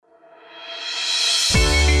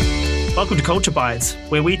Welcome to Culture Bites,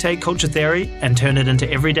 where we take culture theory and turn it into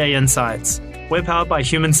everyday insights. We're powered by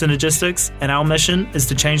Human Synergistics, and our mission is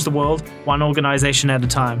to change the world one organization at a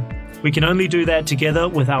time. We can only do that together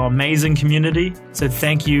with our amazing community, so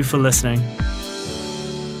thank you for listening.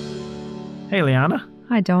 Hey, Liana.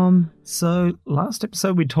 Hi, Dom. So last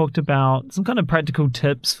episode we talked about some kind of practical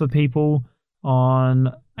tips for people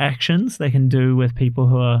on actions they can do with people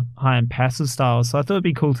who are high in passive styles. So I thought it'd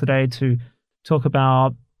be cool today to talk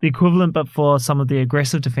about the equivalent, but for some of the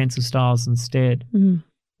aggressive defensive styles instead. Mm-hmm.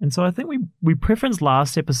 And so I think we preferenced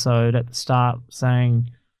last episode at the start saying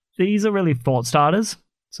these are really thought starters.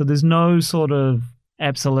 So there's no sort of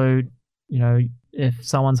absolute, if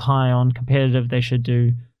someone's high on competitive, they should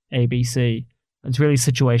do ABC. It's really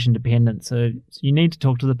situation dependent. So you need to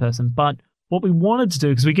talk to the person. But what we wanted to do,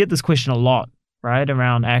 because we get this question a lot, right,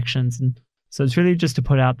 around actions. And so it's really just to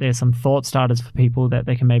put out there some thought starters for people that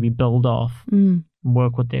they can maybe build off and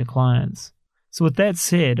work with their clients. So with that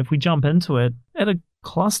said, if we jump into it, at a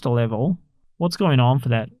cluster level, what's going on for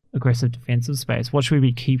that aggressive defensive space? What should we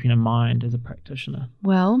be keeping in mind as a practitioner?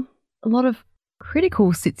 Well, a lot of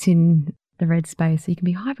critical sits in the red space. So you can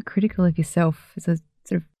be hypercritical of yourself. As a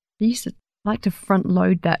sort of, I used to like to front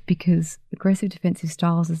load that because aggressive defensive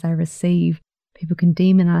styles, as they receive, people can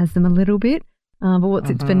demonize them a little bit. But what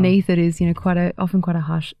sits beneath it is, often quite a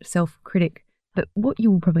harsh self-critic. But what you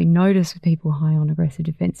will probably notice with people high on aggressive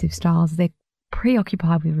defensive styles is they're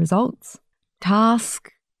preoccupied with results, task,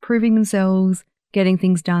 proving themselves, getting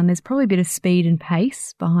things done. There's probably a bit of speed and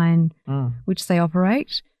pace behind which they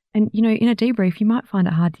operate. And, in a debrief, you might find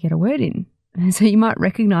it hard to get a word in. And so you might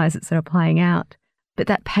recognize it sort of playing out. But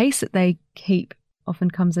that pace that they keep often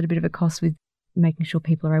comes at a bit of a cost with making sure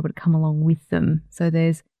people are able to come along with them. So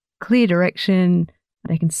there's clear direction,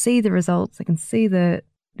 they can see the results, they can see the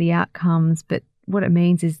outcomes, but what it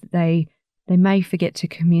means is that they may forget to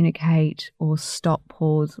communicate or stop,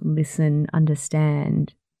 pause, listen,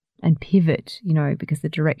 understand, and pivot, because the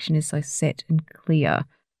direction is so set and clear.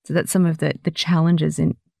 So that's some of the challenges.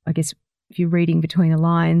 And I guess if you're reading between the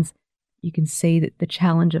lines, you can see that the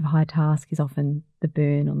challenge of high task is often the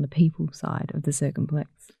burn on the people side of the circumplex.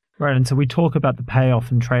 Right, and so we talk about the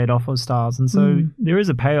payoff and trade-off of styles, and so there is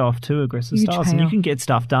a payoff to aggressive styles, and you can get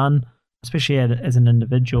stuff done, especially as an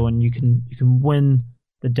individual, and you can win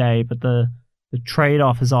the day, but the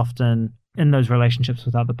trade-off is often in those relationships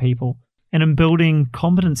with other people and in building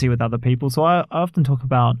competency with other people. So I often talk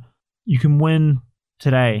about you can win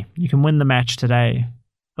today, you can win the match today,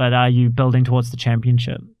 but are you building towards the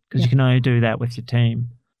championship? Because you can only do that with your team.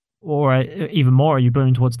 Or even more, are you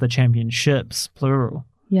building towards the championships, plural?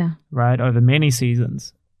 Yeah. Right, over many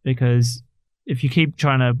seasons. Because if you keep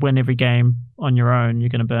trying to win every game on your own, you're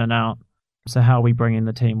going to burn out. So how are we bringing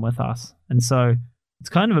the team with us? And so it's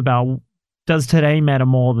kind of about, does this game matter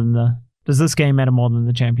more than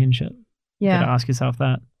the championship? Yeah. You got to ask yourself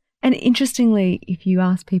that. And interestingly, if you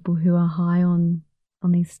ask people who are high on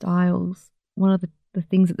these styles, one of the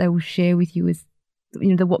things that they will share with you is,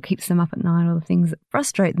 what keeps them up at night, or the things that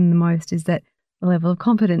frustrate them the most is that the level of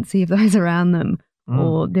competency of those around them,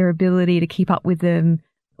 or their ability to keep up with them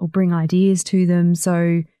or bring ideas to them.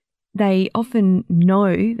 So they often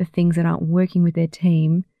know the things that aren't working with their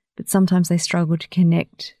team, but sometimes they struggle to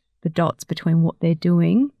connect the dots between what they're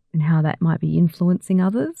doing and how that might be influencing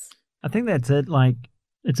others. I think that's it. Like,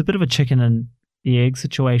 it's a bit of a chicken and the egg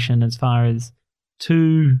situation as far as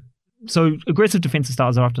so aggressive defensive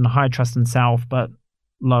styles are often high trust in self, but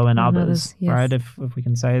low in others, yes. right? If we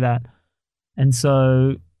can say that. And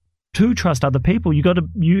so to trust other people,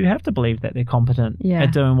 you have to believe that they're competent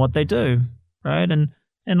at doing what they do, right? And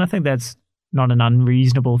I think that's not an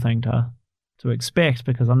unreasonable thing to expect,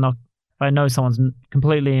 because if I know someone's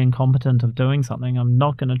completely incompetent of doing something, I'm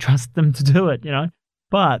not going to trust them to do it,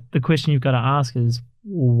 But the question you've got to ask is,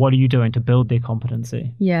 what are you doing to build their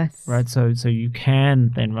competency? Yes. Right. So you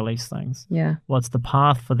can then release things. Yeah. What's the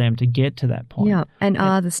path for them to get to that point? Yeah. And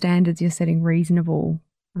are the standards you're setting reasonable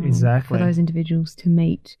exactly for those individuals to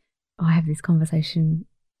meet? I have this conversation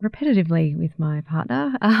repetitively with my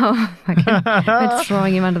partner. I'm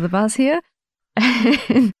throwing him under the bus here.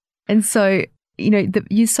 And so,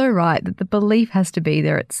 you're so right that the belief has to be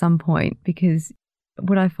there at some point, because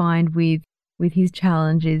what I find with his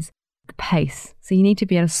challenge is the pace. So you need to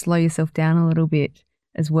be able to slow yourself down a little bit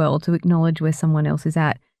as well to acknowledge where someone else is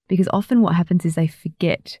at, because often what happens is they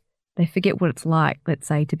forget what it's like, let's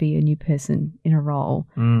say, to be a new person in a role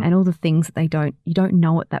and all the things that you don't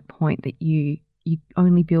know at that point, that you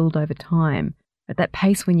only build over time. At that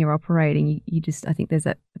pace when you're operating, I think there's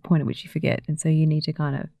that point at which you forget. And so you need to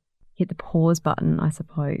kind of hit the pause button, I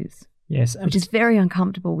suppose. Yes. Which is very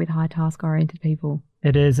uncomfortable with high task-oriented people.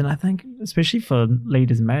 It is, and I think especially for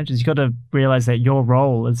leaders and managers, you've got to realize that your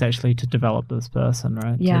role is actually to develop this person,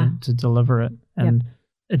 right? Yeah. To deliver it. And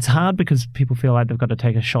it's hard because people feel like they've got to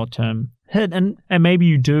take a short-term hit, and maybe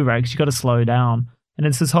you do, right? Because you've got to slow down. And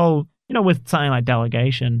it's this whole, with something like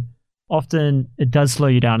delegation, often it does slow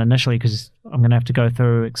you down initially because I'm going to have to go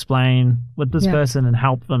through, explain with this person and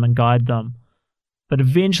help them and guide them. But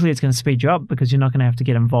eventually it's going to speed you up because you're not going to have to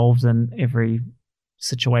get involved in every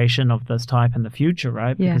situation of this type in the future,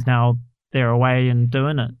 right? Yeah. Because now they're away and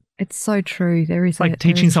doing it. It's so true. There is like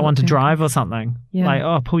teaching someone to drive or something. something. Yeah.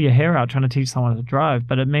 Like, pull your hair out trying to teach someone to drive,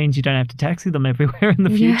 but it means you don't have to taxi them everywhere in the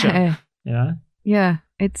future. Yeah. Yeah.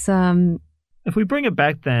 It's If we bring it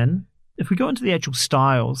back then, if we go into the actual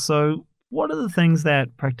styles, so what are the things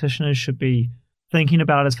that practitioners should be thinking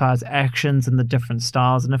about as far as actions and the different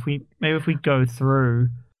styles? And if we go through.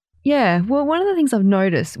 Yeah, well, one of the things I've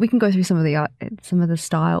noticed, we can go through some of the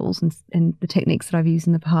styles and the techniques that I've used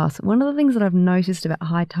in the past. One of the things that I've noticed about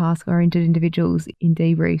high task-oriented individuals in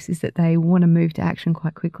debriefs is that they want to move to action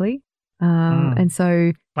quite quickly. And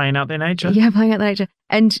so... Playing out their nature? Yeah, playing out their nature.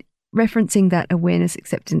 And referencing that awareness,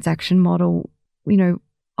 acceptance, action model,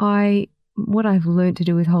 what I've learned to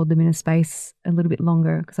do is hold them in a space a little bit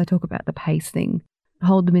longer, because I talk about the pace thing.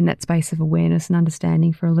 Hold them in that space of awareness and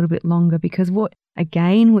understanding for a little bit longer, because what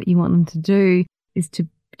you want them to do is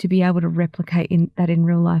to be able to replicate in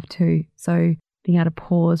real life too. So being able to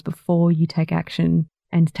pause before you take action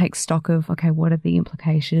and take stock of, okay, what are the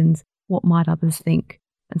implications? What might others think?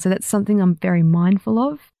 And so that's something I'm very mindful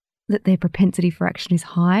of, that their propensity for action is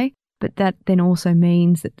high, but that then also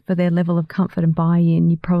means that for their level of comfort and buy-in,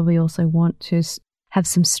 you probably also want to have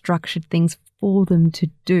some structured things for them to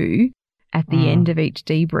do at the end of each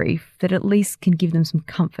debrief that at least can give them some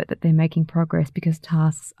comfort that they're making progress, because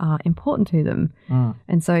tasks are important to them.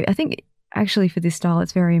 And so I think actually for this style,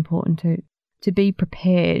 it's very important to be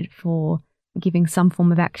prepared for giving some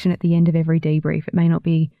form of action at the end of every debrief. It may not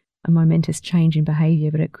be a momentous change in behavior,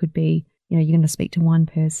 but it could be, you're going to speak to one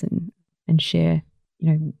person and share,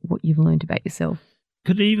 what you've learned about yourself.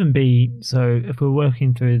 Could it even be, so if we're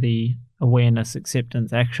working through the awareness,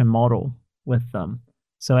 acceptance, action model with them,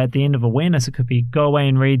 so at the end of awareness, it could be go away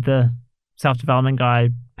and read the self-development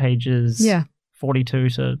guide pages 42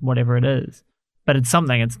 to whatever it is. But it's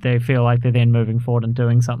something, they feel like they're then moving forward and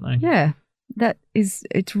doing something. Yeah,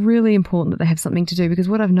 it's really important that they have something to do, because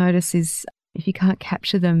what I've noticed is if you can't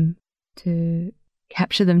capture them to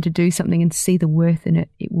do something and see the worth in it,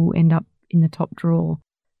 it will end up in the top drawer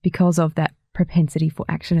because of that propensity for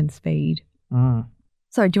action and speed.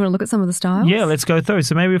 So do you want to look at some of the styles? Yeah, let's go through.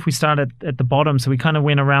 So maybe if we start at the bottom, so we kind of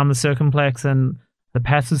went around the circumplex and the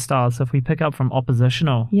passive styles. So if we pick up from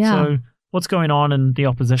oppositional. Yeah. So what's going on in the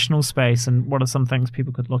oppositional space, and what are some things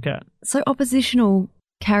people could look at? So oppositional,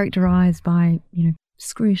 characterized by,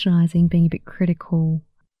 scrutinizing, being a bit critical.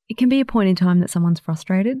 It can be a point in time that someone's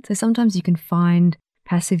frustrated. So sometimes you can find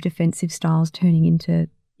passive defensive styles turning into,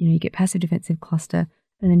 you get passive defensive cluster,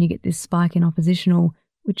 and then you get this spike in oppositional,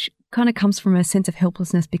 which kind of comes from a sense of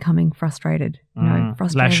helplessness becoming frustrated,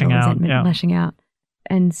 frustrated lashing or out, resentment, lashing out.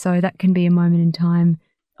 And so that can be a moment in time.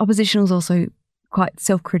 Oppositional is also quite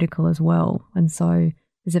self-critical as well. And so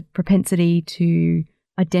there's a propensity to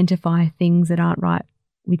identify things that aren't right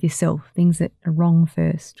with yourself, things that are wrong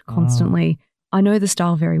first, constantly. I know the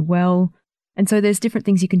style very well. And so there's different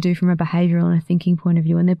things you can do from a behavioural and a thinking point of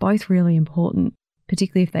view, and they're both really important,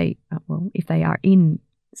 particularly if they are in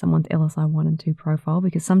someone's LSI 1 and 2 profile,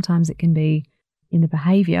 because sometimes it can be in the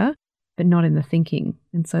behaviour but not in the thinking.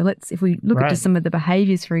 And so if we look at just some of the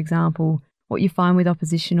behaviours, for example, what you find with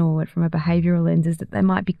oppositional from a behavioural lens is that they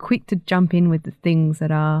might be quick to jump in with the things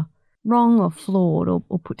that are wrong or flawed or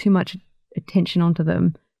put too much attention onto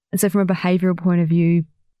them. And so from a behavioural point of view,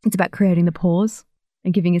 it's about creating the pause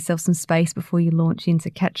and giving yourself some space before you launch in, so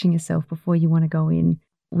catching yourself before you want to go in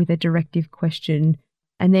with a directive question,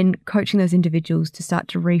 and then coaching those individuals to start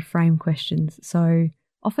to reframe questions. So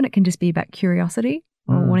often it can just be about curiosity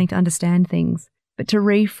or wanting to understand things, but to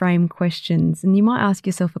reframe questions. And you might ask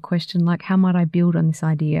yourself a question like, how might I build on this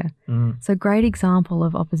idea? So a great example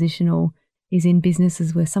of oppositional is in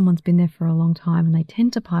businesses where someone's been there for a long time and they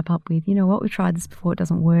tend to pipe up with, we've tried this before, it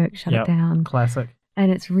doesn't work, shut it down. Classic.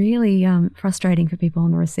 And it's really frustrating for people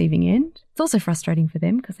on the receiving end. It's also frustrating for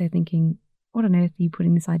them because they're thinking, what on earth are you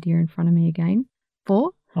putting this idea in front of me again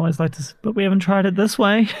for? I always like to, but we haven't tried it this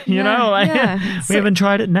way, we haven't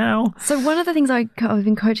tried it now. So one of the things I've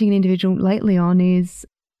been coaching an individual lately on is,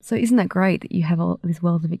 so isn't that great that you have all this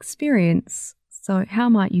wealth of experience? So how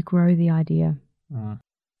might you grow the idea?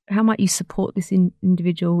 How might you support this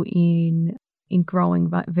individual in growing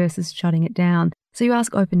versus shutting it down? So you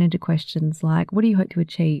ask open-ended questions like, what do you hope to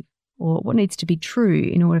achieve? Or what needs to be true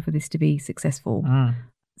in order for this to be successful?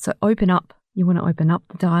 So open up. You want to open up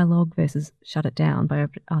the dialogue versus shut it down by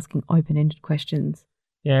asking open-ended questions.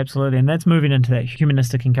 Yeah, absolutely. And that's moving into that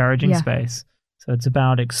humanistic encouraging space. So it's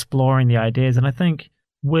about exploring the ideas. And I think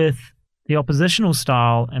with the oppositional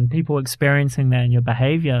style and people experiencing that in your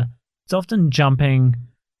behavior, it's often jumping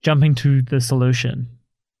to the solution.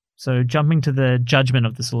 So jumping to the judgment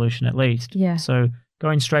of the solution at least. Yeah. So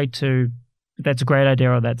going straight to that's a great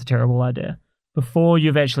idea or that's a terrible idea before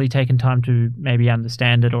you've actually taken time to maybe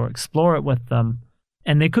understand it or explore it with them.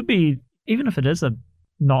 And there could be, even if it is a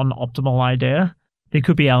non-optimal idea, there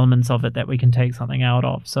could be elements of it that we can take something out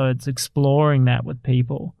of. So it's exploring that with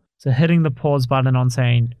people. So hitting the pause button on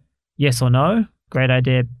saying yes or no, great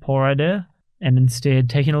idea, poor idea, and instead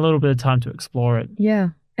taking a little bit of time to explore it. Yeah.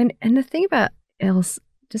 And the thing about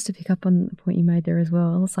just to pick up on the point you made there as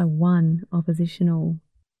well, LSI 1, oppositional,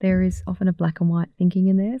 there is often a black and white thinking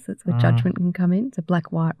in there. So it's where judgment can come in. So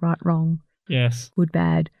black, white, right, wrong. Yes. Good,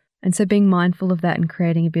 bad. And so being mindful of that and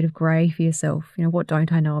creating a bit of grey for yourself. What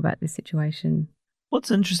don't I know about this situation? What's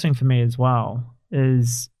interesting for me as well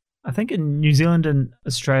is I think in New Zealand and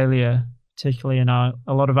Australia, particularly in a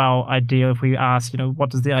lot of our ideal, if we ask, what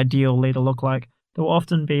does the ideal leader look like, there will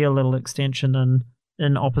often be a little extension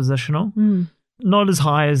in oppositional. Not as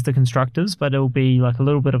high as the constructives, but it'll be like a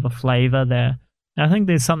little bit of a flavour there. And I think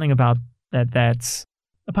there's something about that's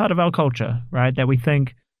a part of our culture, right? That we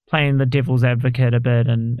think playing the devil's advocate a bit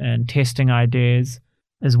and testing ideas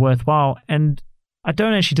is worthwhile. And I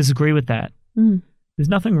don't actually disagree with that. There's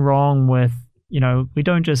nothing wrong with, we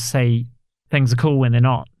don't just say things are cool when they're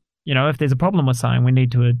not. If there's a problem with something, we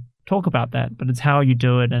need to talk about that, but it's how you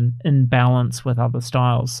do it and in balance with other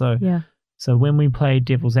styles. So when we play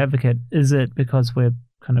devil's advocate, is it because we're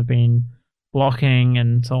kind of been blocking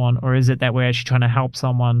and so on, or is it that we're actually trying to help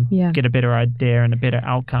someone get a better idea and a better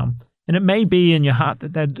outcome? And it may be in your heart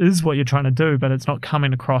that is what you're trying to do, but it's not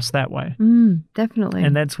coming across that way. Definitely.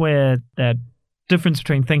 And that's where that difference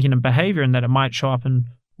between thinking and behavior, and that it might show up in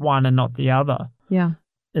one and not the other,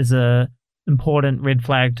 is a important red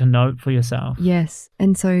flag to note for yourself. Yes.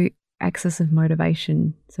 And so axis of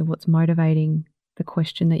motivation. So what's motivating the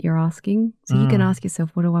question that you're asking? So you can ask yourself,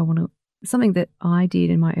 what do I want to, something that I did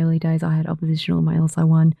in my early days, I had oppositional in my LSI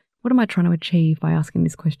 1. What am I trying to achieve by asking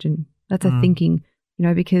this question? That's a thinking,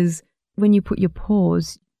 because when you put your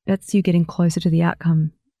pause, that's you getting closer to the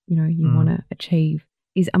outcome, you want to achieve.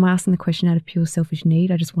 Am I asking the question out of pure selfish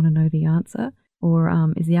need? I just want to know the answer. Or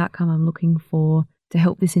is the outcome I'm looking for to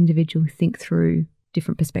help this individual think through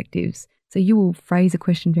different perspectives? So you will phrase a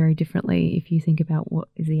question very differently if you think about what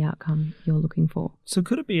is the outcome you're looking for. So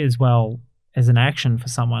could it be as well as an action for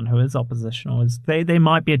someone who is oppositional? Is they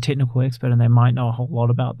might be a technical expert and they might know a whole lot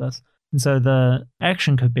about this. And so the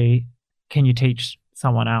action could be, can you teach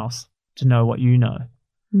someone else to know what you know?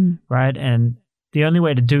 Right? And the only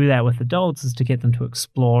way to do that with adults is to get them to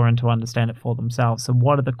explore and to understand it for themselves. So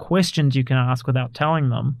what are the questions you can ask without telling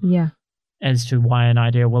them as to why an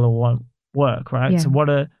idea will or won't work, right? So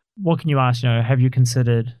what can you ask, have you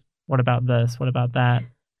considered, what about this, what about that?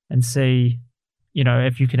 And see,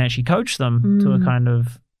 if you can actually coach them to a kind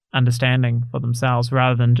of understanding for themselves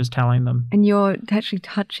rather than just telling them. And you're actually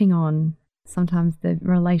touching on sometimes the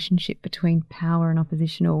relationship between power and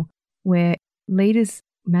oppositional, where leaders,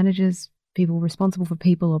 managers, people responsible for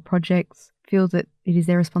people or projects feel that it is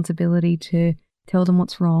their responsibility to tell them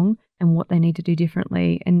what's wrong and what they need to do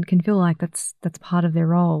differently, and can feel like that's part of their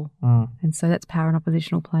role. And so that's power and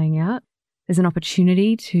oppositional playing out. There's an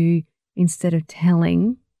opportunity to, instead of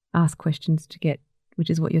telling, ask questions to get, which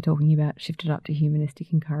is what you're talking about, shifted up to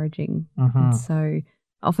humanistic encouraging. And so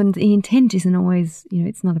often the intent isn't always,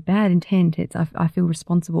 it's not a bad intent. It's I feel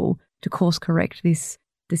responsible to course correct this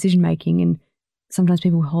decision making. And sometimes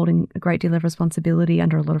people holding a great deal of responsibility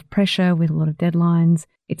under a lot of pressure with a lot of deadlines.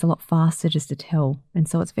 It's a lot faster just to tell. And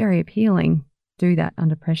so it's very appealing to do that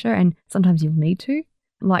under pressure. And sometimes you'll need to.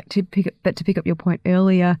 To pick up your point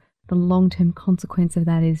earlier, the long-term consequence of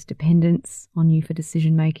that is dependence on you for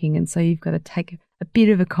decision making. And so you've got to take a bit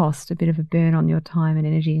of a cost, a bit of a burn on your time and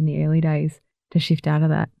energy in the early days to shift out of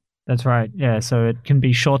that. That's right. Yeah. So it can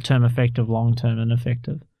be short-term effective, long-term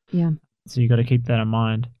ineffective. Yeah. So you've got to keep that in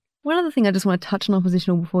mind. One other thing I just want to touch on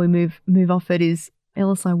oppositional before we move off it is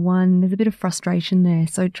LSI 1. There's a bit of frustration there.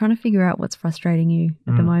 So trying to figure out what's frustrating you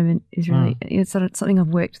at the moment is really it's sort of something I've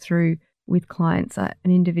worked through with clients. An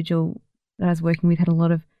individual that I was working with had a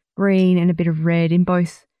lot of green and a bit of red in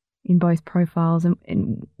both profiles,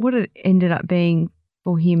 and what it ended up being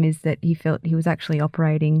for him is that he felt he was actually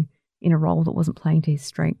operating in a role that wasn't playing to his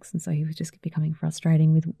strengths. And so he was just becoming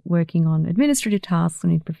frustrating with working on administrative tasks,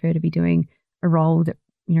 and he'd prefer to be doing a role that,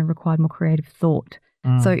 required more creative thought.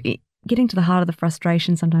 So getting to the heart of the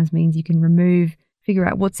frustration sometimes means you can figure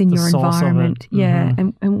out what's in your environment. Yeah.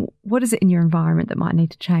 And what is it in your environment that might need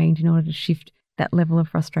to change in order to shift that level of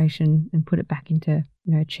frustration and put it back into,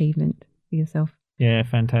 achievement for yourself. Yeah,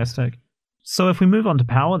 fantastic. So if we move on to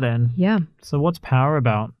power then. Yeah. So what's power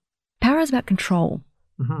about? Power is about control.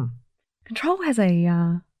 Mm-hmm. Control has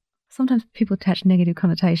sometimes people attach negative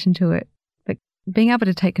connotation to it, but being able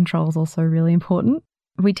to take control is also really important.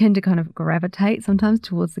 We tend to kind of gravitate sometimes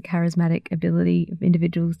towards the charismatic ability of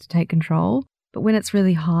individuals to take control. But when it's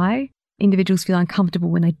really high, individuals feel uncomfortable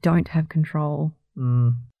when they don't have control,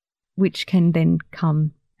 which can then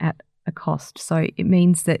come at a cost. So it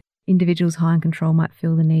means that individuals high in control might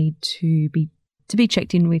feel the need to be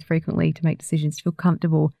checked in with frequently, to make decisions, to feel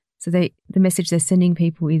comfortable. So the message they're sending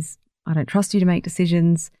people is, I don't trust you to make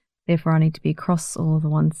decisions, therefore I need to be across all of the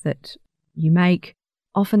ones that you make.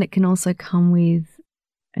 Often it can also come with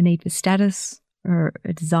a need for status or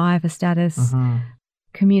a desire for status. Mm-hmm.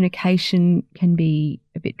 Communication can be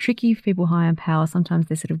a bit tricky for people high in power. Sometimes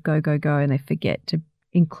they sort of go, and they forget to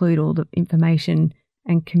include all the information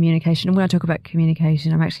and communication. And when I talk about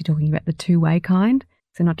communication, I'm actually talking about the two-way kind.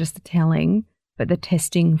 So not just the telling, but the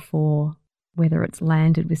testing for whether it's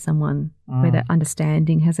landed with someone, whether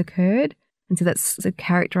understanding has occurred. And so that's to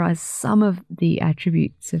characterize some of the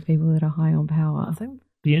attributes of people that are high on power. I think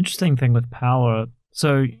the interesting thing with power,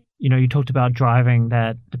 so, you talked about driving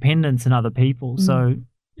that dependence in other people. So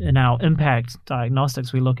in our impact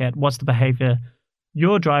diagnostics, we look at what's the behavior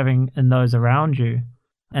you're driving in those around you.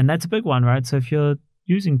 And that's a big one, right? So if you're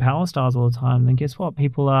using power styles all the time, then guess what?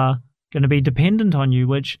 People are going to be dependent on you,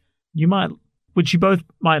 which you both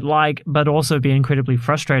might like, but also be incredibly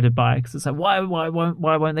frustrated by. Because it's like, why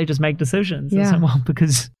won't they just make decisions? Yeah. It's like, well,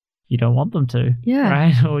 because you don't want them to,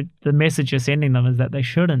 right? Or the message you're sending them is that they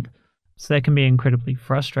shouldn't. So that can be incredibly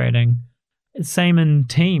frustrating. Same in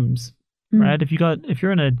teams, right? If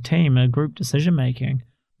you're in a team, a group decision making,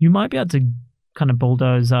 you might be able to kind of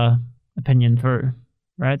bulldoze opinion through,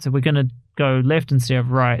 right? So we're going to go left instead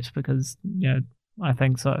of right because, I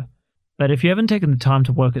think so. But if you haven't taken the time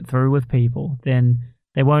to work it through with people, then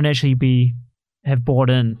they won't actually have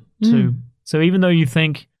bought in to. So even though you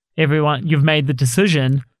think you've made the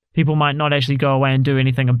decision, people might not actually go away and do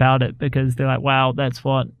anything about it because they're like, wow, that's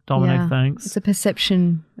what Dominic thinks. It's a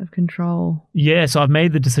perception of control. Yeah, so I've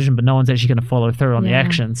made the decision, but no one's actually going to follow through on the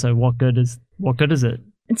action. So what good is it?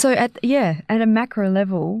 And so at a macro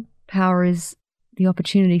level, power is the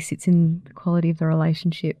opportunity sits in the quality of the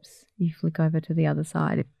relationships. You flick over to the other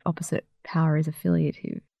side. If opposite power is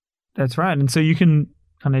affiliative. That's right. And so you can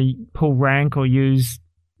kind of pull rank or use,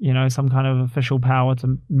 some kind of official power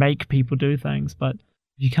to make people do things, but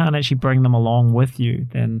if you can't actually bring them along with you,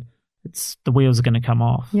 then the wheels are going to come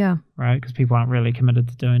off. Yeah. Right? Because people aren't really committed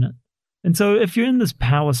to doing it. And so if you're in this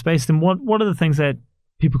power space, then what are the things that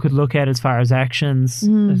people could look at as far as actions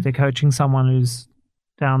if they're coaching someone who's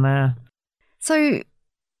down there? So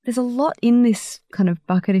there's a lot in this kind of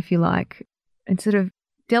bucket, if you like, and sort of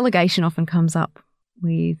delegation often comes up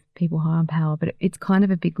with people high on power, but it's kind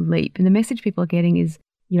of a big leap. And the message people are getting is,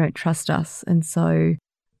 you don't trust us. And so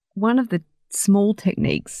one of the small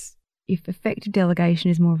techniques, if effective delegation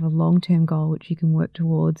is more of a long-term goal, which you can work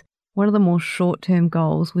towards, one of the more short-term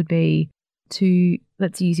goals would be to,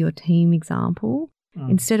 let's use your team example,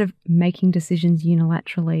 instead of making decisions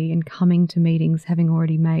unilaterally and coming to meetings having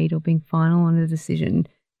already made or being final on a decision,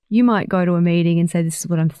 you might go to a meeting and say, this is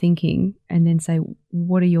what I'm thinking, and then say,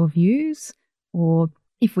 what are your views? Or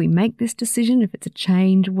if we make this decision, if it's a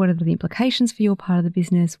change, what are the implications for your part of the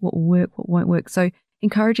business? What will work, what won't work? So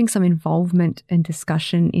encouraging some involvement and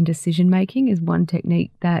discussion in decision making is one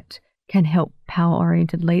technique that can help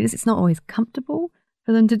power-oriented leaders. It's not always comfortable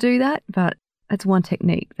for them to do that, but that's one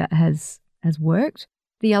technique that has worked.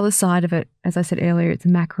 The other side of it, as I said earlier, it's a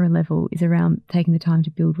macro level, is around taking the time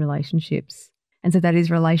to build relationships. And so that is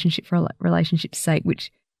relationship for relationship's sake,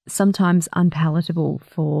 which is sometimes unpalatable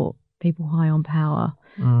for people high on power.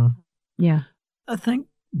 Yeah. I think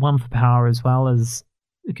one for power as well is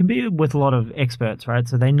it can be with a lot of experts, right?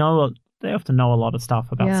 So they often know a lot of stuff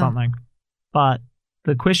about something. But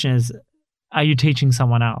the question is, are you teaching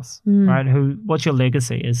someone else, right? What's your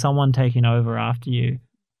legacy? Is someone taking over after you?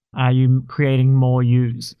 Are you creating more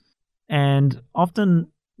yous? And often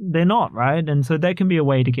they're not, right? And so that can be a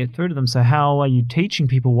way to get through to them. So how are you teaching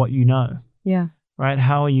people what you know? Yeah. Right?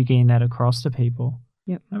 How are you getting that across to people?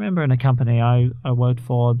 Yep. I remember in a company I worked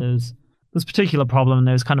for, there's this particular problem, and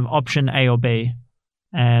there's kind of option A or B.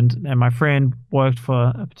 and my friend worked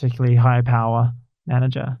for a particularly high power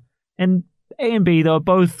manager. And A and B, they were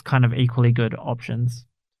both kind of equally good options.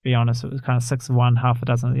 To be honest, it was kind of 6 of one, half a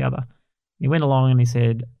dozen of the other. He went along and he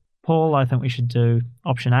said, Paul, I think we should do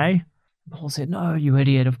option A. Paul said, no, you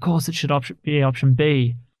idiot. Of course it should be option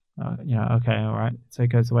B. Okay, all right. So he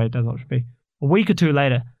goes away, does option B. A week or two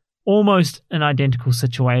later, almost an identical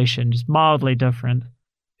situation, just mildly different,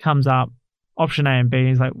 comes up, option A and B.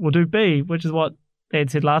 He's like, we'll do B, which is what they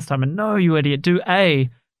had said last time. And no, you idiot, do A.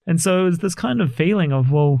 And so it was this kind of feeling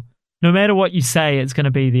of, well, no matter what you say, it's going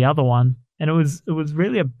to be the other one. And it was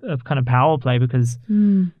really a kind of power play, because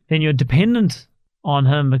then you're dependent on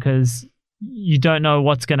him because you don't know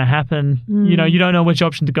what's going to happen. You don't know which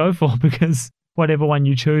option to go for, because whatever one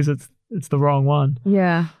you choose, it's the wrong one.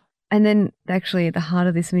 Yeah. And then actually at the heart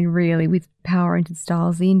of this, I mean, really with power-oriented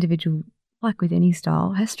styles, the individual, like with any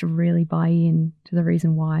style, has to really buy in to the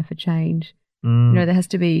reason why for change. There has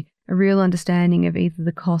to be a real understanding of either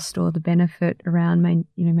the cost or the benefit around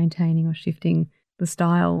maintaining or shifting the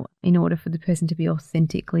style in order for the person to be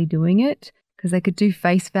authentically doing it, because they could do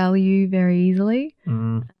face value very easily.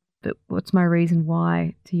 But what's my reason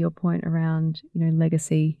why, to your point around,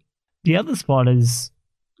 legacy? The other spot is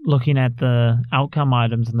looking at the outcome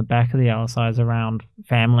items in the back of the LSIs around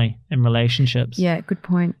family and relationships. Yeah, good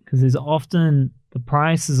point. Because the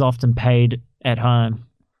price is often paid at home.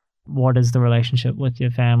 What is the relationship with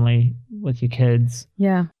your family, with your kids?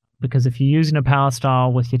 Yeah. Because if you're using a power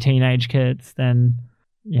style with your teenage kids, then,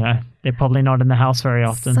 they're probably not in the house very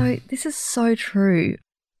often. So this is so true.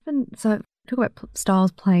 And so talk about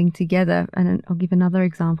styles playing together, and I'll give another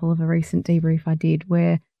example of a recent debrief I did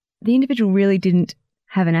where the individual really didn't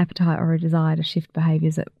have an appetite or a desire to shift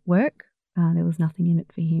behaviours at work. There was nothing in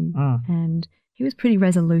it for him, and he was pretty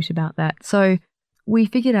resolute about that. So we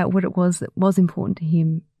figured out what it was that was important to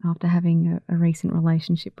him after having a recent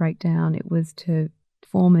relationship breakdown. It was to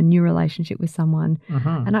form a new relationship with someone.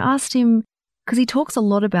 And I asked him, because he talks a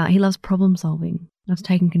lot about, he loves problem solving, loves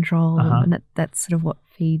taking control, and that's sort of what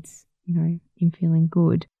feeds, him feeling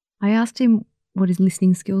good. I asked him what his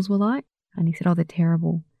listening skills were like, and he said, oh, they're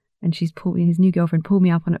terrible. And his new girlfriend pulled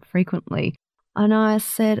me up on it frequently. And I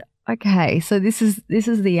said, okay, so this is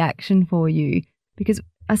the action for you. Because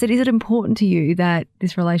I said, is it important to you that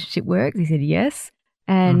this relationship works? He said, yes.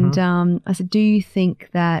 And I said, do you think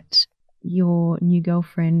that your new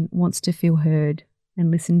girlfriend wants to feel heard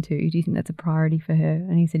and listened to? Do you think that's a priority for her?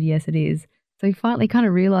 And he said, yes, it is. So he finally kind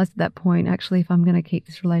of realised at that point, actually, if I'm going to keep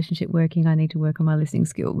this relationship working, I need to work on my listening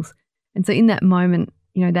skills. And so in that moment,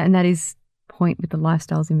 that is point with the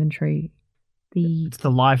lifestyles inventory. It's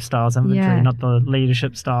the lifestyles inventory, not the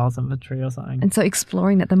leadership styles inventory or something. And so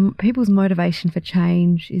exploring that, the people's motivation for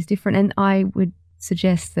change is different. And I would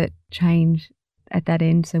suggest that change at that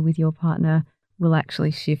end, so with your partner, will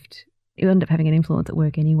actually shift. You'll end up having an influence at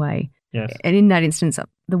work anyway. Yes. And in that instance,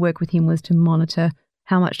 the work with him was to monitor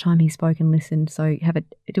how much time he spoke and listened. So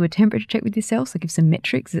do a temperature check with yourself. So give some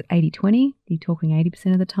metrics. Is it 80-20? Are you talking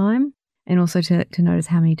 80% of the time? And also to notice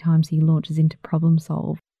how many times he launches into problem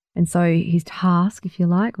solve. And so his task, if you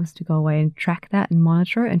like, was to go away and track that and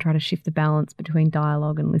monitor it and try to shift the balance between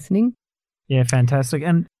dialogue and listening. Yeah, fantastic.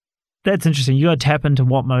 And that's interesting. You got to tap into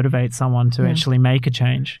what motivates someone to actually make a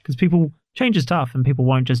change, because change is tough, and people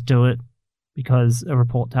won't just do it because a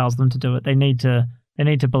report tells them to do it. They need to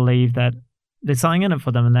believe that there's something in it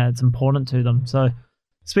for them and that it's important to them. So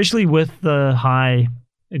especially with the high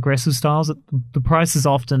aggressive styles, the price is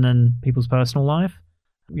often in people's personal life.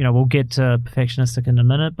 We'll get to perfectionistic in a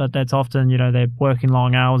minute, but that's often, they're working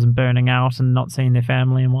long hours and burning out and not seeing their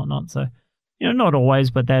family and whatnot. So, not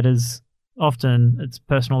always, but that is often, it's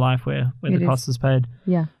personal life where the cost is paid.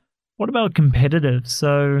 Yeah. What about competitive?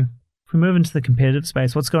 So if we move into the competitive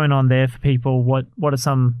space, what's going on there for people? What are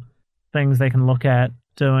some things they can look at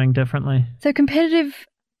doing differently? So competitive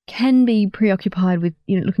can be preoccupied with,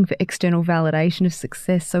 looking for external validation of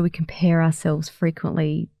success. So we compare ourselves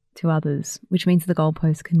frequently to others, which means the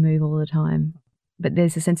goalposts can move all the time. But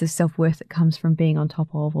there's a sense of self-worth that comes from being on top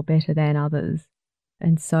of or better than others.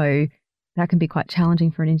 And so that can be quite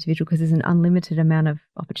challenging for an individual, because there's an unlimited amount of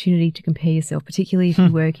opportunity to compare yourself, particularly if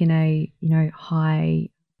you work in a, high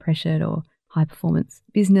pressured or high performance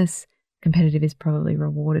business. Competitive is probably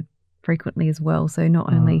rewarded frequently as well. So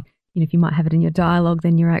not only, if you might have it in your dialogue,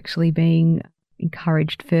 then you're actually being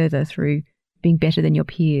encouraged further through being better than your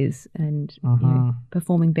peers and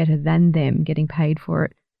performing better than them, getting paid for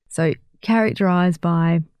it. So characterized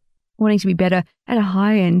by wanting to be better. At a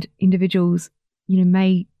high end, individuals,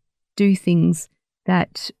 may do things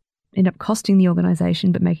that end up costing the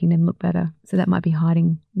organisation but making them look better. So that might be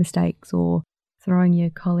hiding mistakes or throwing your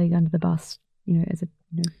colleague under the bus as a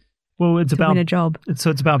Well, it's to about win a job. it's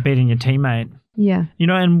about beating your teammate. Yeah.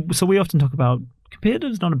 And so we often talk about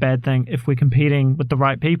competitive is not a bad thing if we're competing with the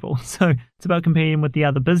right people. So it's about competing with the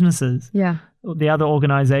other businesses, Yeah. the other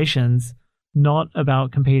organizations, not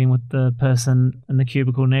about competing with the person in the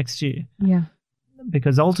cubicle next to you. Yeah.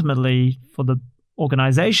 Because ultimately, for the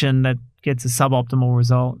organization, that gets a suboptimal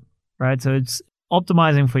result, right? So it's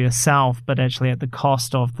optimizing for yourself, but actually at the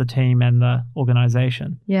cost of the team and the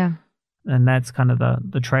organization. Yeah. And that's kind of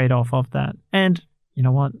the trade-off of that. And you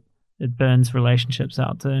know what? It burns relationships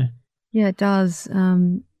out too. Yeah, it does.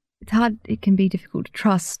 It's hard. It can be difficult to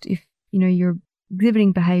trust if, you're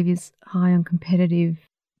exhibiting behaviors high on competitive.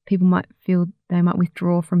 People might feel they might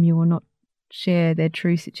withdraw from you or not share their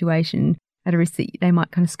true situation at a risk that they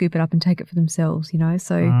might kind of scoop it up and take it for themselves,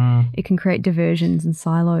 So it can create diversions and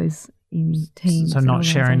silos in teams. So not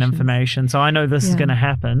sharing information. So I know this is going to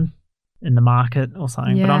happen in the market or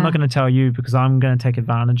something, but I'm not going to tell you because I'm going to take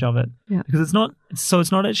advantage of it. Yeah. Because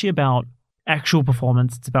it's not actually about actual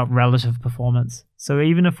performance, it's about relative performance. So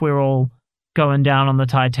even if we're all going down on the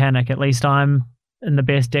Titanic, at least I'm in the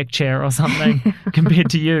best deck chair or something compared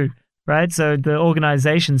to you, right? So the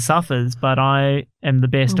organization suffers, but I am the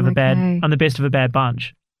best of a bad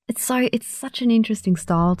bunch. It's such an interesting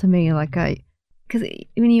style to me, because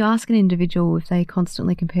when you ask an individual if they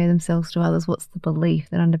constantly compare themselves to others, what's the belief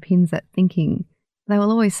that underpins that thinking? They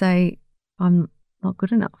will always say, I'm not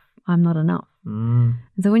good enough. I'm not enough. And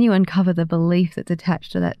so when you uncover the belief that's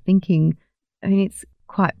attached to that thinking, it's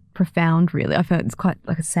quite profound, really. I find it's quite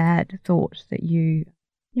like a sad thought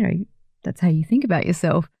that that's how you think about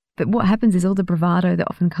yourself. But what happens is all the bravado that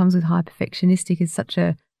often comes with high perfectionistic is such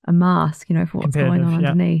a mask, for what's going on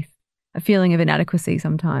underneath. A feeling of inadequacy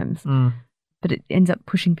sometimes. But it ends up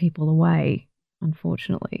pushing people away,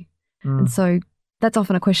 unfortunately. And so that's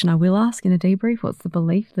often a question I will ask in a debrief. What's the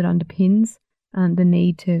belief that underpins the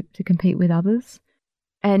need to compete with others?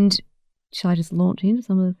 And should I just launch into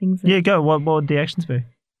some of the things? Go. What would the actions be?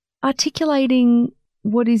 Articulating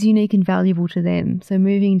what is unique and valuable to them. So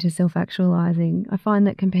moving to self-actualizing. I find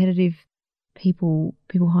that competitive people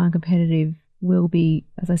high on competitive will be,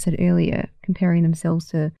 as I said earlier, comparing themselves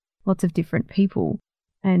to lots of different people.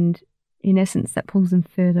 And in essence, that pulls them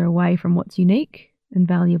further away from what's unique and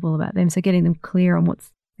valuable about them. So getting them clear on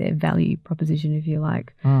what's their value proposition, if you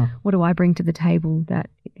like. What do I bring to the table that,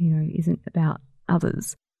 isn't about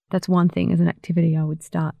others? That's one thing as an activity I would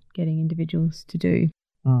start getting individuals to do.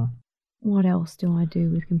 What else do I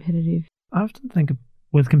do with competitive? I often think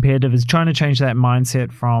with competitive is trying to change that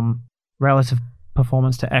mindset from relative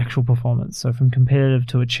performance to actual performance. So from competitive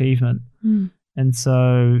to achievement. And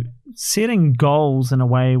so setting goals in a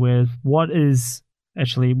way with what does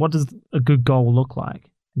a good goal look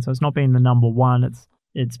like? And so it's not being the number one,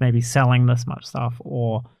 it's maybe selling this much stuff,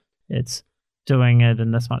 or it's doing it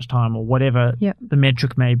in this much time, or whatever the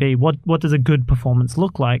metric may be. What does a good performance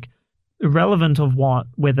look like? Irrelevant of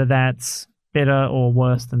whether that's better or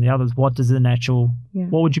worse than the others. What does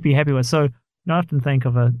what would you be happy with? So I often think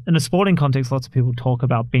of in a sporting context, lots of people talk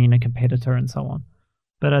about being a competitor and so on.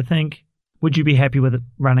 But I think, would you be happy with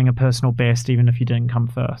running a personal best even if you didn't come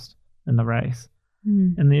first in the race?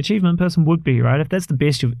 And the achievement person would be, right? If that's the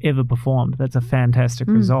best you've ever performed, that's a fantastic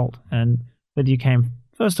result. And whether you came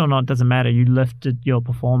first or not doesn't matter. You lifted your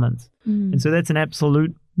performance. And so that's an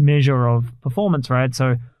absolute measure of performance, right?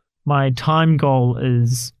 So my time goal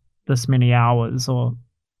is this many hours, or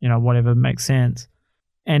whatever makes sense.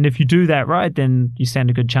 And if you do that right, then you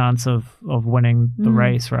stand a good chance of winning the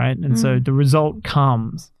race, right? And so the result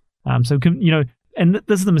comes. And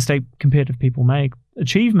this is the mistake competitive people make.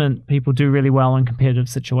 Achievement people do really well in competitive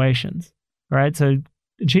situations, right? So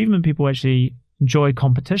achievement people actually enjoy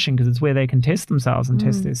competition because it's where they can test themselves and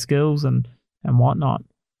test their skills and whatnot.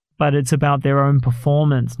 But it's about their own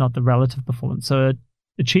performance, not the relative performance. So an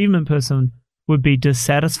achievement person would be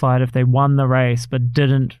dissatisfied if they won the race but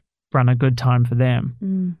didn't run a good time for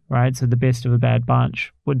them, right? So the best of a bad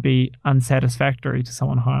bunch would be unsatisfactory to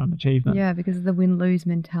someone high on achievement. Yeah, because of the win-lose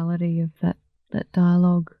mentality of that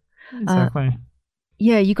dialogue. Exactly.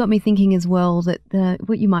 You got me thinking as well that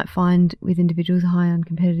what you might find with individuals high on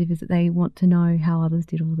competitive is that they want to know how others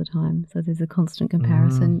did all the time. So there's a constant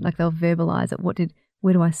comparison. Like they'll verbalize it.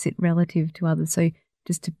 Where do I sit relative to others? So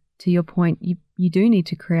just to your point, you do need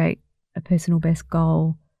to create a personal best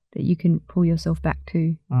goal that you can pull yourself back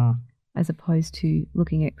to, as opposed to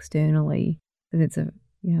looking externally. Because it's a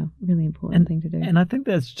really important thing to do. And I think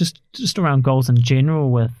that's just around goals in general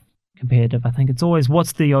with competitive. I think it's always,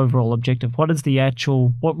 what's the overall objective? What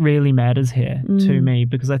really matters here to me?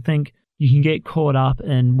 Because I think you can get caught up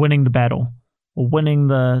in winning the battle or winning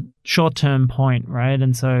the short-term point, right?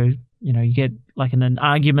 And so you get like in an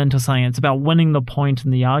argument or something, it's about winning the point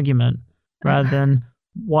in the argument rather than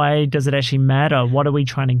why does it actually matter? What are we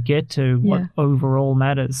trying to get to? What overall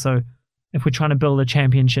matters? So if we're trying to build a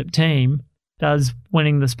championship team, does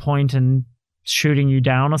winning this point and shooting you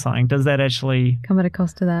down or something, does that actually come at a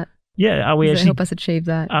cost to that? Yeah. Are we does actually it help us achieve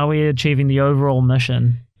that? Are we achieving the overall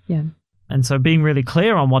mission? Yeah. And so being really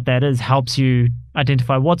clear on what that is helps you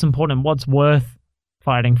identify what's important, what's worth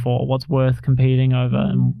fighting for, what's worth competing over,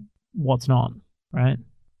 and what's not, right?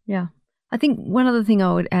 Yeah. I think one other thing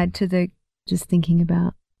I would add to just thinking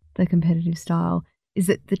about the competitive style is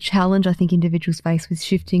that the challenge I think individuals face with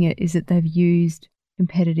shifting it is that they've used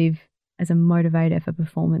competitive as a motivator for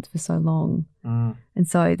performance for so long. And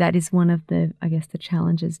so that is one of the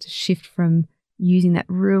challenges, to shift from using that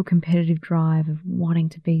real competitive drive of wanting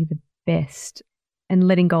to be the best and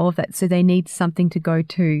letting go of that. So they need something to go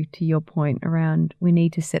to your point around, we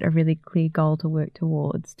need to set a really clear goal to work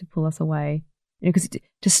towards to pull us away. Because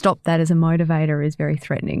to stop that as a motivator is very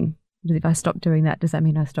threatening. Because if I stop doing that, does that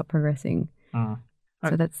mean I stop progressing?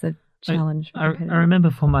 So that's the challenge. I remember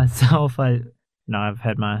for myself, I've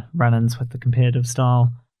had my run-ins with the competitive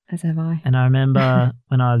style. As have I. And I remember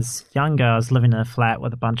when I was younger, I was living in a flat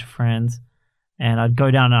with a bunch of friends, and I'd go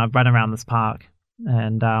down and I'd run around this park.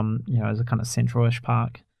 And, it was a kind of central-ish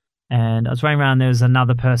park. And I was running around, there was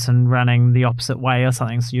another person running the opposite way or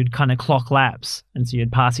something. So you'd kind of clock laps. And so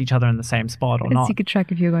you'd pass each other in the same spot or not. So you could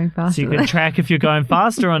track if you're going faster. So you could track if you're going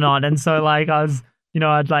faster or not. And so I was,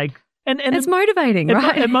 I'd like... And it's motivating,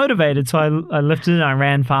 right? It motivated. So I lifted and I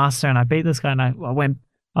ran faster and I beat this guy. And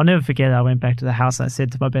I'll never forget it. I went back to the house and I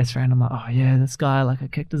said to my best friend, I'm like, oh yeah, this guy, like I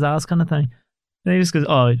kicked his ass kind of thing. And he just goes,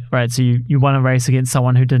 oh, right, so you won a race against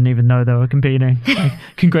someone who didn't even know they were competing. Like,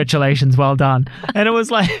 congratulations, well done. And it was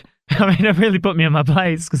like, it really put me in my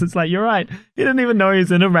place, because it's like, you're right. He didn't even know he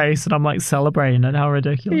was in a race, and I'm like celebrating it. How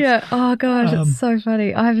ridiculous. Yeah. Oh, gosh, it's so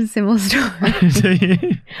funny. I have a similar story. Do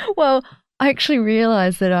you? Well, I actually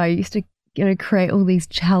realized that I used to, create all these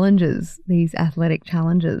challenges, these athletic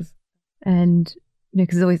challenges. And,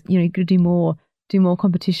 because it's always, you got to do more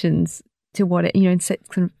competitions to and set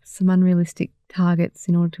some unrealistic targets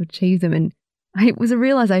in order to achieve them. And it was a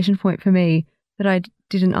realization point for me that I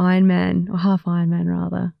did an Ironman, or half Ironman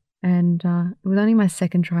rather, and it was only my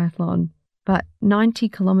second triathlon, but 90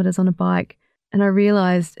 kilometers on a bike. And I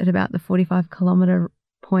realized at about the 45 kilometer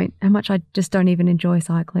point how much I just don't even enjoy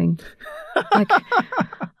cycling. Like,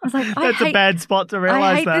 I was like, that's a bad spot to realize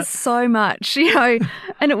I hate this so much,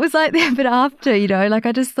 and it was like that. But after,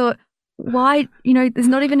 I just thought, why, there's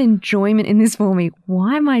not even enjoyment in this for me.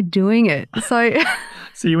 Why am I doing it? So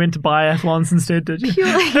you went to biathlons instead, did you?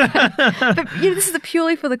 Purely, but this is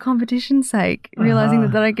purely for the competition's sake, realizing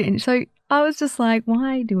that I get. So I was just like,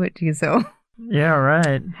 why do it to yourself? Yeah,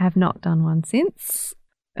 right. Have not done one since.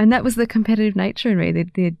 And that was the competitive nature in me,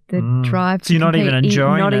 the drive to so you're not even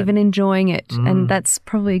enjoying not it. Even enjoying it. And that's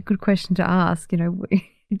probably a good question to ask,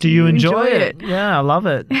 Do you enjoy it? Yeah, I love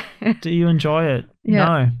it. Do you enjoy it? Yeah.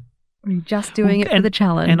 No. Or are you just doing it for the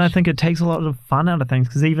challenge? And I think it takes a lot of fun out of things,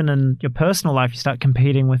 because even in your personal life, you start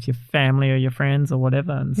competing with your family or your friends or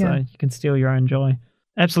whatever, and so you can steal your own joy.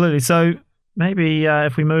 Absolutely. So maybe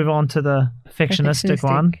if we move on to the perfectionistic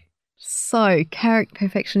one. So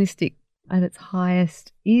perfectionistic at its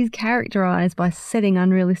highest is characterized by setting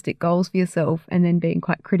unrealistic goals for yourself and then being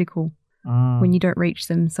quite critical when you don't reach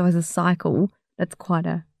them. So as a cycle, that's quite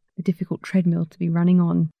a difficult treadmill to be running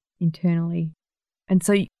on internally. And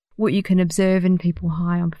so what you can observe in people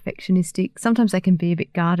high on perfectionistic, sometimes they can be a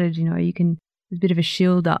bit guarded, there's a bit of a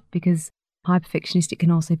shield up, because high perfectionistic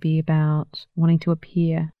can also be about wanting to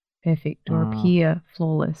appear perfect or appear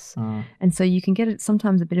flawless. And so you can get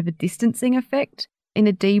sometimes a bit of a distancing effect. In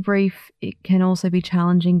a debrief, it can also be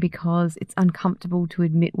challenging because it's uncomfortable to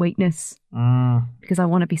admit weakness, because I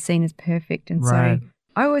want to be seen as perfect. And so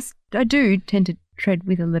I do tend to tread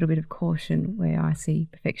with a little bit of caution where I see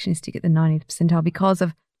perfectionistic at the 90th percentile, because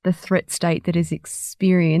of the threat state that is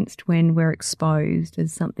experienced when we're exposed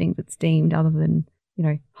as something that's deemed other than,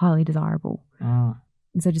 highly desirable. And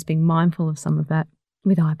so just being mindful of some of that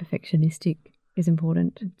with high perfectionistic is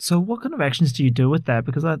important. So what kind of actions do you do with that?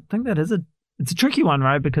 Because I think that it's a tricky one,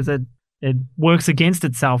 right? Because it works against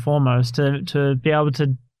itself almost. To be able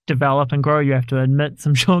to develop and grow, you have to admit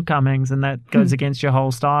some shortcomings, and that goes against your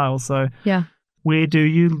whole style. So where do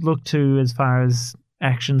you look to as far as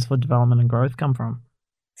actions for development and growth come from?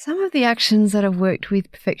 Some of the actions that I've worked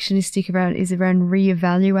with perfectionistic is around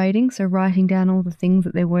reevaluating. So writing down all the things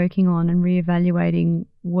that they're working on and reevaluating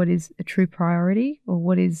what is a true priority, or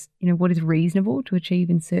what is reasonable to achieve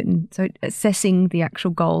in certain. So assessing the actual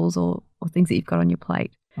goals or things that you've got on your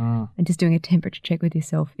plate. And just doing a temperature check with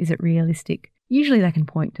yourself. Is it realistic? Usually they can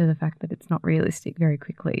point to the fact that it's not realistic very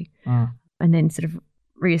quickly. And then sort of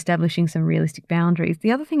reestablishing some realistic boundaries.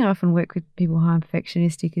 The other thing I often work with people who are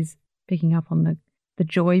perfectionistic is picking up on the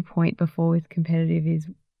joy point before with competitive is,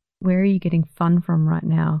 where are you getting fun from right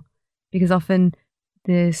now? Because often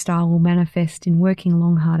the style will manifest in working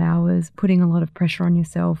long, hard hours, putting a lot of pressure on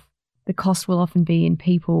yourself. The cost will often be in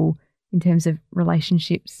people in terms of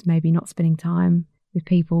relationships, maybe not spending time with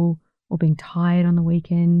people or being tired on the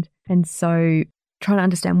weekend. And so trying to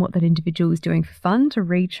understand what that individual is doing for fun to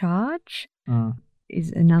recharge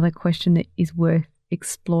is another question that is worth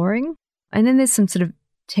exploring. And then there's some sort of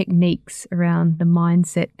techniques around the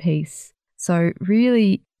mindset piece. So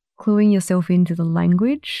really cluing yourself into the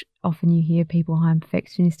language. Often you hear people who are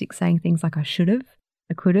perfectionistic saying things like, I should have,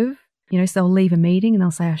 I could have. You know, so they'll leave a meeting and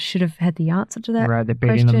they'll say, I should have had the answer to that. Right, they're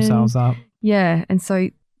beating themselves up. Yeah, and so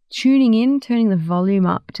tuning in, turning the volume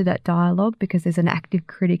up to that dialogue, because there's an active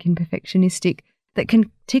critic and perfectionistic that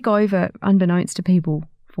can tick over unbeknownst to people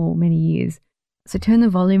for many years. So turn the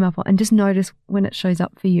volume up and just notice when it shows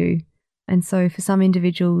up for you. And so for some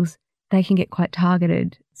individuals, they can get quite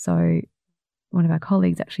targeted. So one of our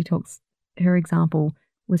colleagues actually talks, her example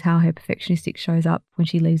was how her perfectionistic shows up when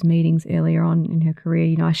she leaves meetings earlier on in her career.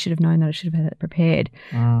 You know, I should have known that, I should have had that prepared.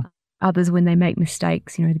 Others, when they make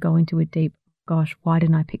mistakes, you know, they go into a deep, gosh, why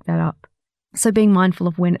didn't I pick that up? So being mindful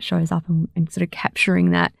of when it shows up and sort of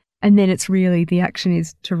capturing that. And then it's really, the action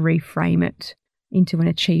is to reframe it into an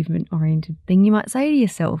achievement-oriented thing. You might say to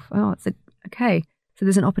yourself, okay, so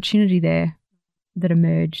there's an opportunity there that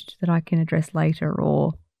emerged that I can address later,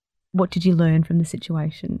 or what did you learn from the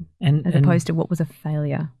situation, as opposed to what was a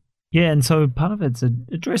failure? Yeah, and so part of it's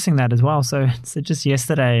addressing that as well. So just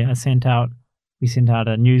yesterday we sent out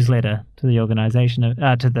a newsletter to the organization,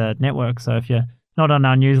 to the network. So if you're not on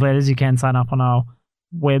our newsletters, you can sign up on our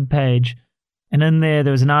webpage. And in there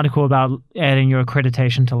was an article about adding your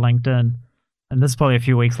accreditation to LinkedIn. And this is probably a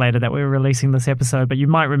few weeks later that we were releasing this episode, but you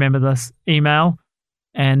might remember this email.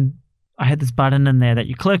 And I had this button in there that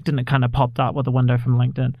you clicked and it kind of popped up with a window from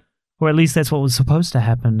LinkedIn. Or at least that's what was supposed to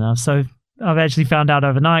happen. So I've actually found out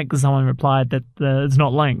overnight because someone replied that it's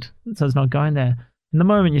not linked, so it's not going there. And the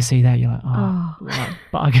moment you see that, you're like,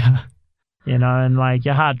 bugger. You know, and like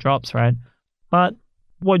your heart drops, right? But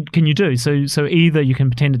what can you do? So either you can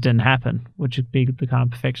pretend it didn't happen, which would be the kind of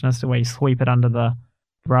perfectionist way you sweep it under the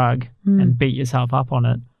rug and beat yourself up on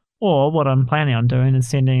it. Or what I'm planning on doing is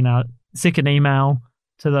sending a second email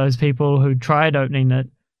to those people who tried opening it,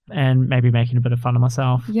 and maybe making a bit of fun of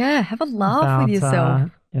myself. Yeah, have a laugh with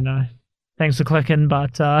yourself. You know, thanks for clicking,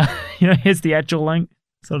 but here's the actual link,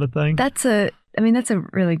 sort of thing. That's a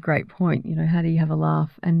really great point. You know, how do you have a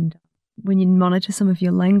laugh? And when you monitor some of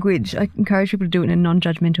your language, I encourage people to do it in a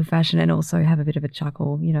non-judgmental fashion and also have a bit of a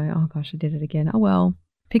chuckle. You know, oh gosh, I did it again. Oh well,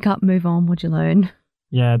 pick up, move on. What'd you learn?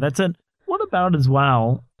 Yeah, that's it. What about as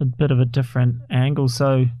well a bit of a different angle?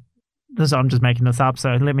 So I'm just making this up,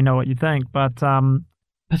 so let me know what you think. But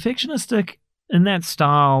perfectionistic in that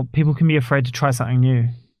style, people can be afraid to try something new,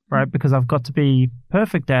 right? Because I've got to be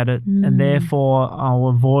perfect at it, and therefore I'll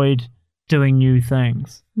avoid doing new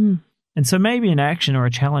things. And so maybe an action or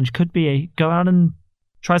a challenge could be go out and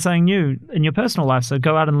try something new in your personal life. So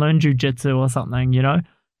go out and learn jiu-jitsu or something, you know,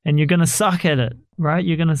 and you're going to suck at it, right?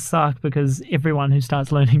 You're going to suck because everyone who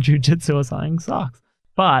starts learning jiu-jitsu or something sucks.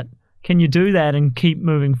 But can you do that and keep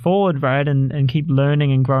moving forward, right? And keep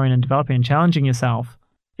learning and growing and developing and challenging yourself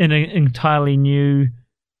in an entirely new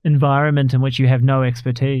environment in which you have no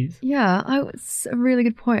expertise? Yeah, it's a really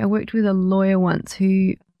good point. I worked with a lawyer once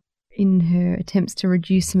who, in her attempts to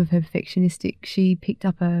reduce some of her perfectionistic, she picked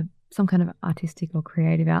up some kind of artistic or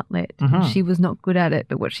creative outlet. And she was not good at it,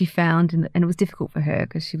 but what she found, and it was difficult for her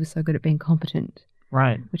because she was so good at being competent.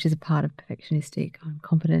 Right. Which is a part of perfectionistic. I'm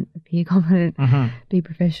competent, appear competent, be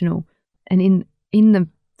professional. And in the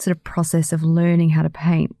sort of process of learning how to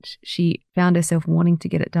paint, she found herself wanting to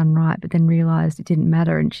get it done right, but then realized it didn't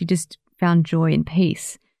matter. And she just found joy and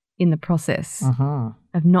peace in the process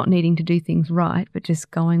of not needing to do things right, but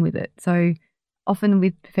just going with it. So often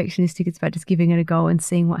with perfectionistic, it's about just giving it a go and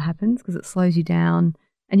seeing what happens, because it slows you down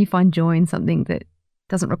and you find joy in something that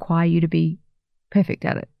doesn't require you to be perfect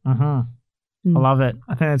at it. I love it.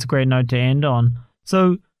 I think that's a great note to end on.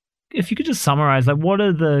 So if you could just summarize, like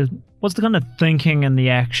what's the kind of thinking and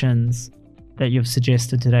the actions that you've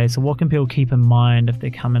suggested today? So what can people keep in mind if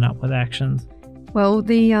they're coming up with actions? Well,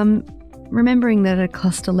 the remembering that at a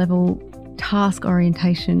cluster level, task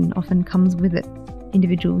orientation often comes with it.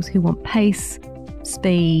 Individuals who want pace,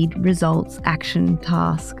 speed, results, action,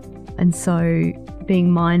 task. And so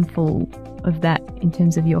being mindful of that in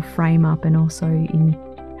terms of your frame up and also in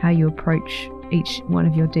how you approach each one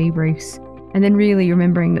of your debriefs. And then really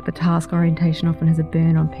remembering that the task orientation often has a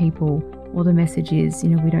burn on people, or the message is,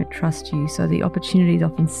 we don't trust you. So the opportunities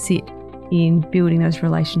often sit in building those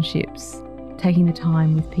relationships, taking the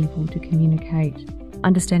time with people to communicate,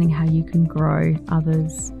 understanding how you can grow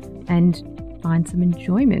others and find some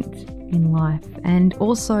enjoyment in life, and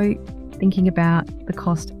also thinking about the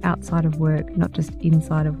cost outside of work, not just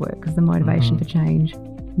inside of work, because the motivation for change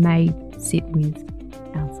may sit with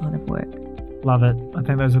outside of work. Love it. I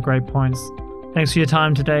think those are great points. Thanks for your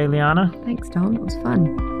time today, Liana. Thanks, Tom. It was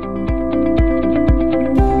fun.